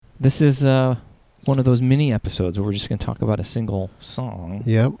This is one of those mini episodes where we're just going to talk about a single song.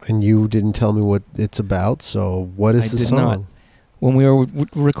 Yep, and you didn't tell me what it's about, so what is the song? I did not. When we were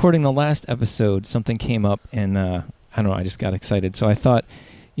recording the last episode, something came up, and I don't know, I just got excited. So I thought,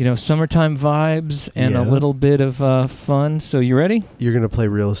 summertime vibes and a little bit of fun. So you ready? You're going to play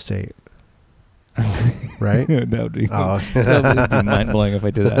Real Estate, right? That would be mind-blowing if I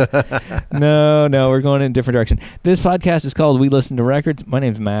did that. No, we're going in a different direction. This podcast is called We Listen to Records. My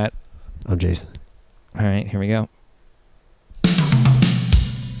name's Matt. I'm Jason. All right, here we go.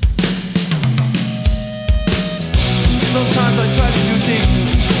 Sometimes I try to do things,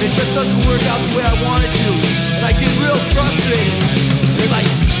 and it just doesn't work out the way I want it to. And I get real frustrated. And I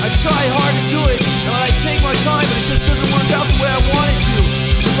try hard to do it, and I take my time, but it just doesn't work out the way I want it to.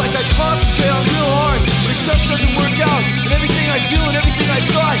 It's like I concentrate on real hard, but it just doesn't work out. And everything I do and everything I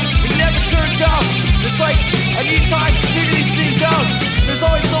try, it never turns out. It's like I need time to figure these things out. There's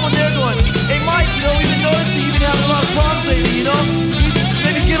always someone there going, hey Mike, we've been noticing you've been having a lot of problems lately,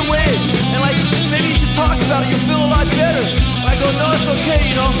 Maybe get away, and maybe you should talk about it, you'll feel a lot better. I go, no, it's okay,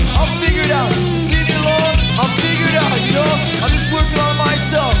 I'll figure it out. Just leave me alone, I'll figure it out, I'm just working on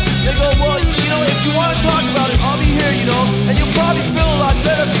myself. They go, well, if you want to talk about it, I'll be here, and you'll probably feel a lot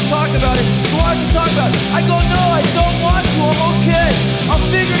better if you talk about it. So why don't you talk about it? I go, no, I don't want to, I'm okay. I'll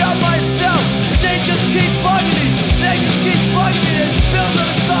figure it out myself. But they just keep bugging me. They just keep bugging me. There's bills on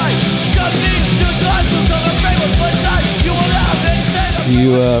the side. It's got me, suicide, so come and bring one one night. You won't have anything. Do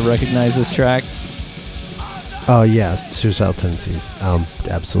you recognize this track? Oh, yeah, Suicidal Tendencies.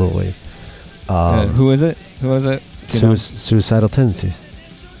 Absolutely. Who is it? Suicidal Tendencies.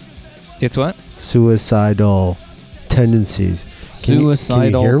 It's what? Suicidal Tendencies. Can you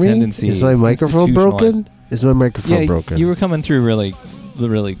hear me? Tendencies. Is my microphone broken? Is my microphone broken? You were coming through really,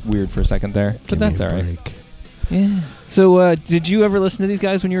 really weird for a second there, but that's all right. Yeah. So, did you ever listen to these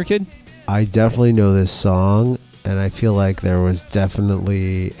guys when you were a kid? I definitely know this song, and I feel like there was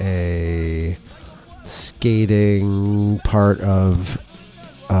definitely a skating part of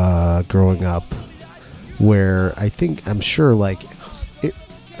growing up where I'm sure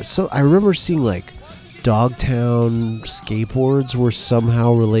so I remember seeing Dogtown skateboards were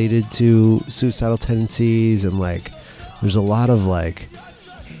somehow related to Suicidal Tendencies, and there's a lot of it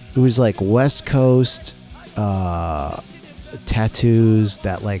was West Coast tattoos,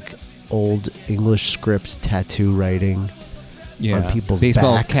 that old English script tattoo writing on people's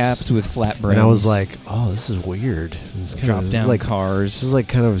baseball backs. Caps with flat brims. And I was like, oh, this is weird. This is drop down cars. This is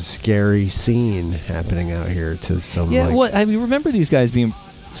kind of a scary scene happening out here to some I remember these guys being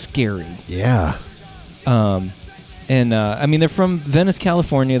scary. Yeah. They're from Venice,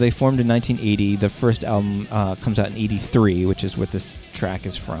 California. They formed in 1980. The first album comes out in 83, which is what this track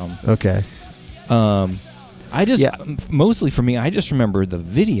is from. Okay. Mostly for me, I just remember the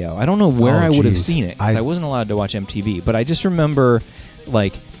video. I don't know where I would have seen it, because I wasn't allowed to watch MTV, but I just remember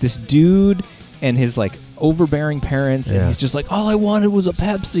this dude and his overbearing parents, and he's just all I wanted was a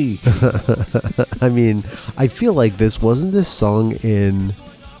Pepsi. I mean, I feel like wasn't this song in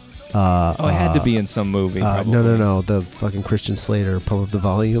it had to be in some movie. No. The fucking Christian Slater, Pump Up the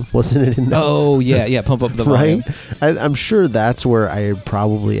Volume. Wasn't it in that? Oh, yeah, Pump Up the Volume. Right? I'm sure that's where I had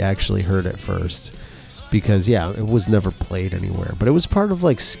probably actually heard it first. Because, it was never played anywhere. But it was part of,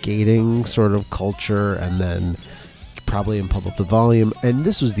 skating sort of culture, and then probably in Pump Up the Volume. And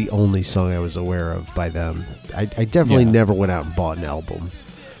this was the only song I was aware of by them. I definitely never went out and bought an album.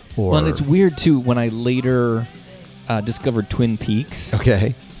 And it's weird, too, when I later discovered Twin Peaks.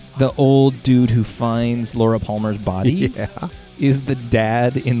 Okay. The old dude who finds Laura Palmer's body is the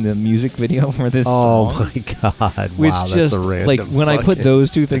dad in the music video for this song. Oh, my God. Which wow, just, that's a random when I put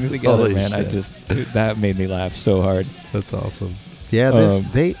those two things together, man, shit. That made me laugh so hard. That's awesome. Yeah,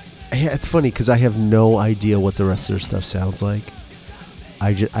 it's funny because I have no idea what the rest of their stuff sounds like.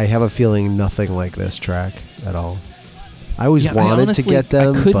 I have a feeling nothing like this track at all. I always wanted to get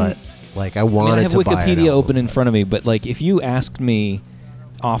them, but I wanted I have to buy Wikipedia open in front of me, but if you asked me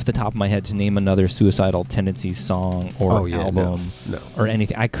off the top of my head to name another Suicidal Tendencies song or album or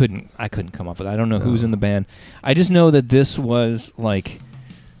anything, I couldn't come up with it. I don't know who's in the band. I just know that this was kind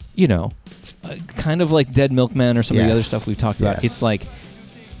of like Dead Milkmen or some of the other stuff we've talked about. It's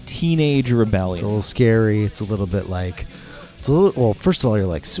teenage rebellion. It's a little scary. It's a little bit well, first of all,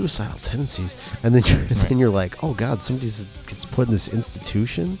 you're Suicidal Tendencies, and then you're like, oh God, somebody gets put in this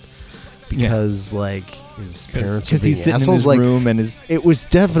institution because his parents are being he's sitting assholes. In his room and it was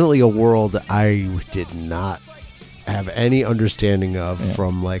definitely a world I did not have any understanding of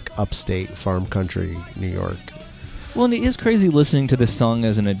from upstate farm country New York. Well, and it is crazy listening to this song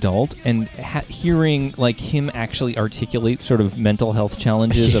as an adult and hearing like him actually articulate sort of mental health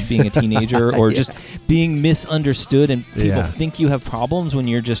challenges of being a teenager or just being misunderstood, and people think you have problems when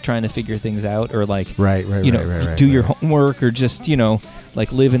you're just trying to figure things out, or like do your homework, or just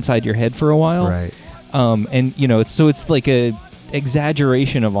like live inside your head for a while. Right. And it's like a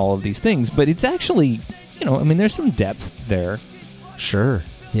exaggeration of all of these things, but it's actually there's some depth there. Sure.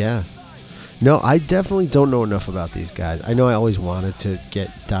 Yeah. No, I definitely don't know enough about these guys. I know I always wanted to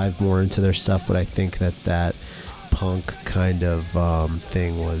dive more into their stuff, but I think that punk kind of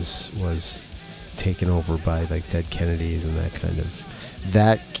thing was taken over by like Dead Kennedys and that kind of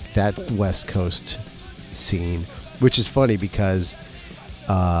that West Coast scene, which is funny because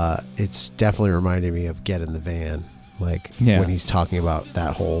it's definitely reminded me of Get in the Van, like when he's talking about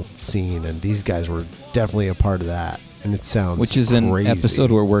that whole scene, and these guys were definitely a part of that. And it sounds which is crazy. An episode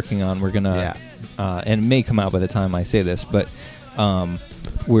we're working on. We're gonna and it may come out by the time I say this, but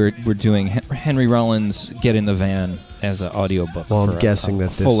we're doing Henry Rollins' Get in the Van as an audiobook. Well, I'm guessing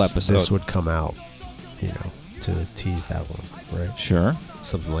that full episode. This would come out, to tease that one, right? Sure,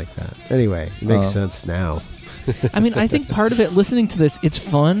 something like that. Anyway, it makes sense now. I mean, I think part of it, listening to this, it's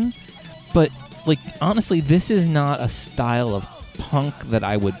fun, but like honestly, this is not a style of punk that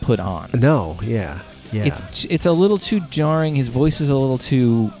I would put on. No, yeah. Yeah. It's a little too jarring. His voice is a little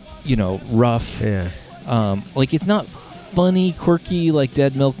too, rough. Yeah. Like it's not funny, quirky like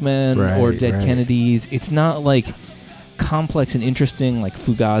Dead Milkmen or Dead Kennedys. It's not like complex and interesting like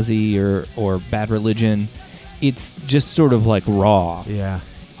Fugazi or Bad Religion. It's just sort of like raw. Yeah.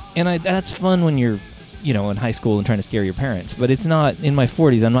 And that's fun when you're, in high school and trying to scare your parents. But it's not, in my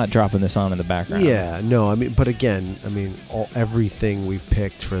 40s, I'm not dropping this on in the background. Yeah, no, but again, everything we've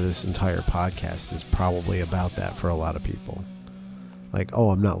picked for this entire podcast is probably about that for a lot of people. Like,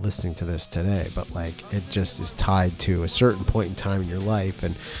 I'm not listening to this today, but like it just is tied to a certain point in time in your life,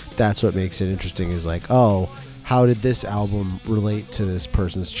 and that's what makes it interesting is like, how did this album relate to this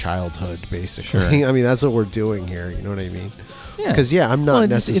person's childhood, basically? Sure. I mean, that's what we're doing here, you know what I mean? Yeah. Because, I'm not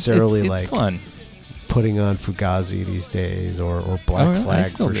necessarily it's fun. Putting on Fugazi these days or Black Flag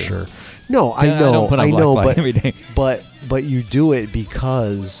for sure. No, I know, but every day. but you do it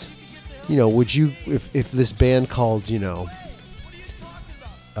because would you if this band called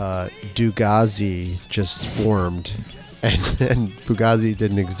Dugazi just formed and Fugazi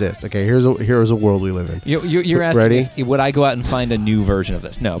didn't exist? Okay, here's a world we live in. You're asking would I go out and find a new version of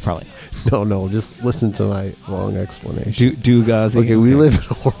this? No, probably not. No, just listen to my long explanation. Dugazi. Okay, we live in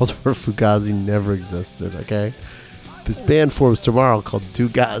a world where Fugazi never existed, okay? This band forms tomorrow called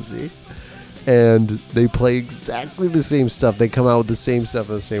Dugazi, and they play exactly the same stuff. They come out with the same stuff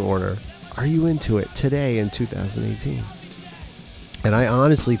in the same order. Are you into it today in 2018? And I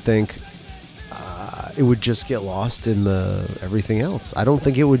honestly think it would just get lost in everything else. I don't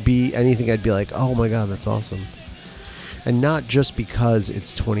think it would be anything I'd be like, oh my God, that's awesome. And not just because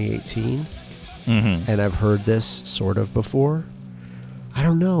it's 2018 and I've heard this sort of before. I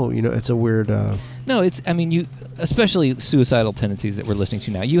don't know. It's a weird... No, you, especially Suicidal Tendencies that we're listening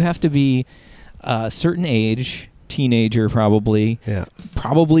to now, you have to be a certain age, teenager probably,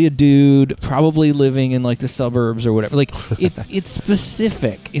 probably a dude, probably living in like the suburbs or whatever. Like it's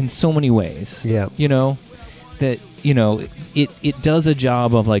specific in so many ways. Yeah. That it does a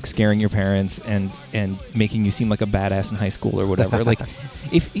job of like scaring your parents and making you seem like a badass in high school or whatever. Like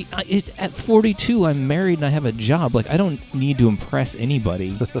if at 42 I'm married and I have a job, like I don't need to impress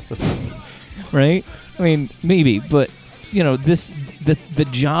anybody. Right? I mean, maybe, but the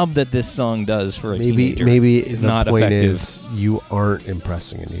job that this song does for a teenager is not effective. Maybe the point is you aren't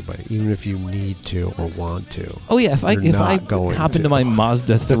impressing anybody, even if you need to or want to. Oh yeah, if I hop into my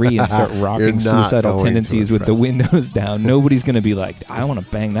Mazda 3 and start rocking Suicidal Tendencies with the windows down, nobody's going to be like, I want to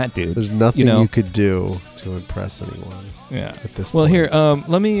bang that dude. There's nothing you could do to impress anyone. Yeah. At this point. Well, here,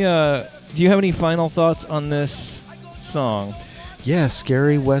 let me. Do you have any final thoughts on this song? Yeah,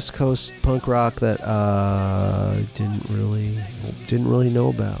 scary West Coast punk rock that didn't really know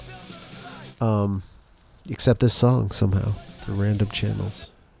about, except this song somehow through random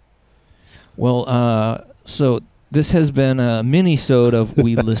channels. Well, so this has been a mini-sode of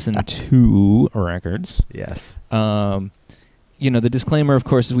We Listen to Records. Yes. The disclaimer, of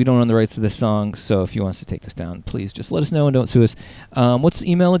course, is we don't own the rights to this song, so if you want us to take this down, please just let us know and don't sue us. What's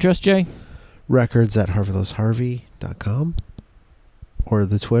the email address, Jay? records@harvillosharvey.com. Or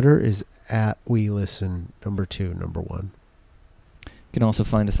the Twitter is @WeListen2. You can also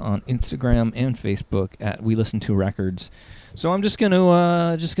find us on Instagram and Facebook @WeListen2Records. So I'm just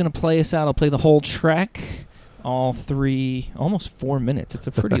gonna play us out. I'll play the whole track, all three, almost 4 minutes. It's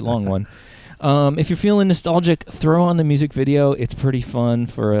a pretty long one. If you're feeling nostalgic, throw on the music video. It's pretty fun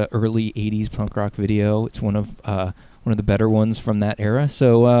for an early 80s punk rock video. It's one of the better ones from that era.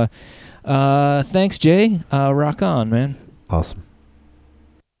 So thanks, Jay. Rock on, man. Awesome.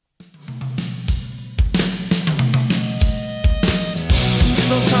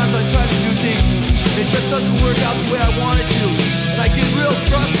 Sometimes I try to do things, and it just doesn't work out the way I want it to. And I get real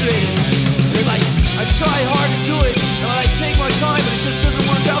frustrated. And like, I try hard to do it, and I take my time, but it just doesn't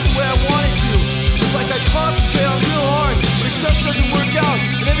work out the way I want it to. It's like I concentrate on real hard, but it just doesn't work out.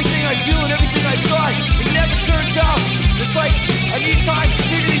 And everything I do and everything I try, it never turns out. It's like I need time to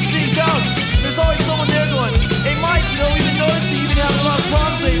figure these things out. And there's always someone there going, hey Mike, we've been noticing you've been having a lot of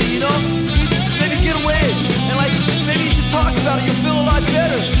problems lately, You maybe get away, and like, maybe you should talk about it, you'll feel a lot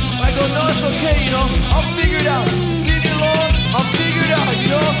better. I go, no, it's okay, I'll figure it out. Just leave me alone, I'll figure it out,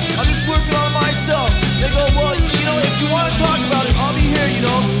 I'm just working on myself. They go, well, if you want to talk about it, I'll be here,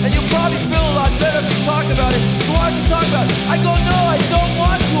 and you'll probably feel a lot better if you talk about it. So why don't you talk about it? I go, no, I don't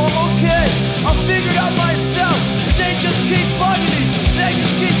want to, I'm okay. I'll figure it out myself. But they just keep bugging me. They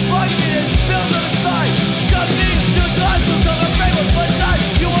just keep bugging me. There's bills on the side. It's got me, it's still time to come. I'm afraid with one side.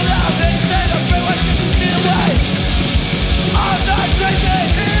 You won't have anything. I'm afraid what you can get away. I'm not crazy.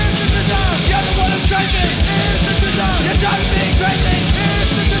 Here's the design. You're the one who's crazy. Here's the design. You're trying to be crazy.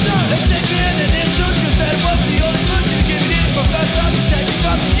 Here's the design. They take me in and introduce you. That was the only solution to give me in from that time to take me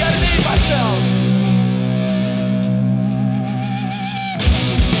from the enemy myself.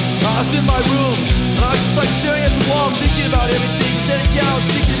 I was in my room, and I was just like staring at the wall, thinking about everything. Then again, I was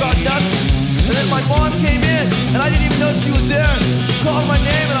thinking about nothing. And then my mom came in, and I didn't even know she was there. She called my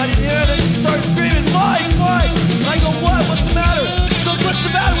name, and I didn't hear her. Then she started screaming, Mike, Mike! And I go, what? What's the matter? She goes, what's the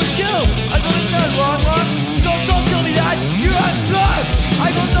matter with you? I go, there's nothing wrong, Mom. She goes, don't tell me that. You're on drugs.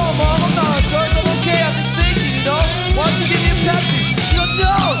 I go, no, Mom, I'm not on drugs. I'm okay. I'm just thinking, Why don't you give me a Pepsi? She goes,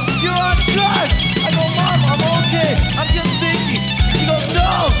 no, you're on drugs. I go, Mom, I'm okay. I'm just thinking. She goes,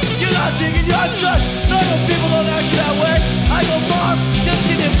 no, you're not thinking, you're on drugs. Normal people don't act that way. I go, Mom, just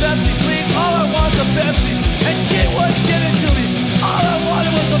give me a Pepsi, please. All I want is a Pepsi. And she wouldn't give it to me. All I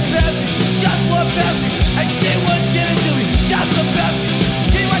wanted was a Pepsi. Just one Pepsi. And she wouldn't give it to me. Just a Pepsi.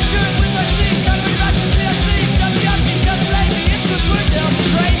 Give my shirt with my sleeves. Gotta be back to me, please. Gotta be up me, gotta lay me. It's just good now,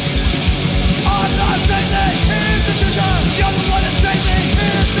 crazy. I'm not crazy. Here's the design. You're the one that's crazy.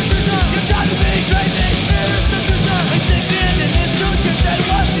 Here's the design. You're trying to be crazy. Here's the design. They stick me in an institution. That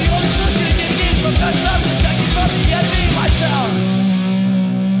was the only solution to getting in from that love. Protecting from the enemy myself.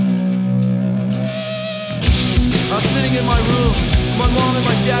 I was sitting in my room. My mom and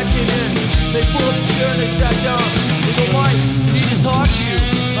my dad came in. They pulled up a chair and they sat down. They go, Mike, we need to talk to you.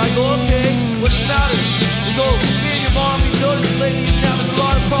 And I go, okay, what's the matter? They go, me and your mom, we noticed lately you've been having a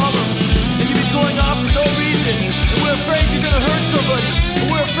lot of problems. And you've been going off for no reason. And we're afraid you're going to hurt somebody. And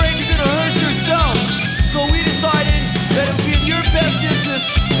we're afraid you're going to hurt yourself. So we decided that it would be in your best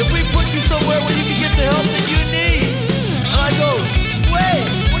interest if we put you somewhere where you can get the help that you need. And I go, wait,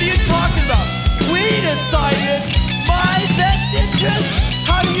 what are you talking about? We decided my best interest?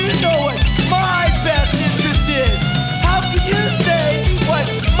 How do you know what my best interest is? How can you say what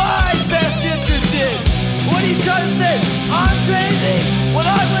my best interest is? What are you trying to say? I'm crazy.